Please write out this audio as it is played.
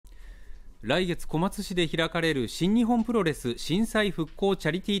来月小松市で開かれる新日本プロレス震災復興チ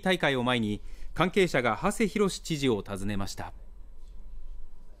ャリティー大会を前に、関係者が馳浩知事を訪ねました。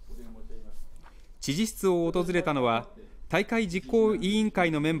知事室を訪れたのは、大会実行委員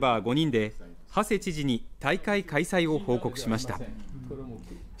会のメンバー5人で、馳知事に大会開催を報告しました。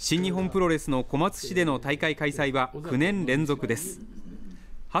新日本プロレスの小松市での大会開催は9年連続です。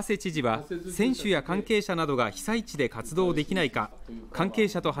馳知事は、選手や関係者などが被災地で活動できないか、関係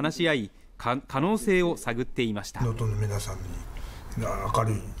者と話し合い、可能性を探っていました。能登の皆さんに明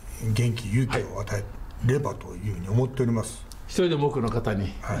るい元気、勇気を与えればというふうに思っております。一人でも多くの方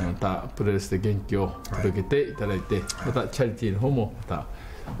にまたプロレスで元気を届けていただいて、またチャリティーの方もまた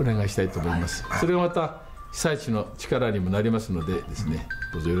お願いしたいと思います。それがまた被災地の力にもなりますのでですね、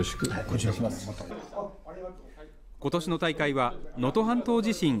どうぞよろしくお願いします。今年の大会は能登半島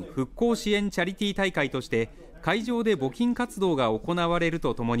地震復興支援チャリティー大会として会場で募金活動が行われる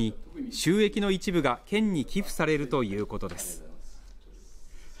とともに、収益の一部が県に寄付されるということです。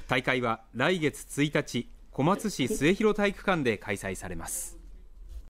大会は来月1日、小松市末広体育館で開催されます。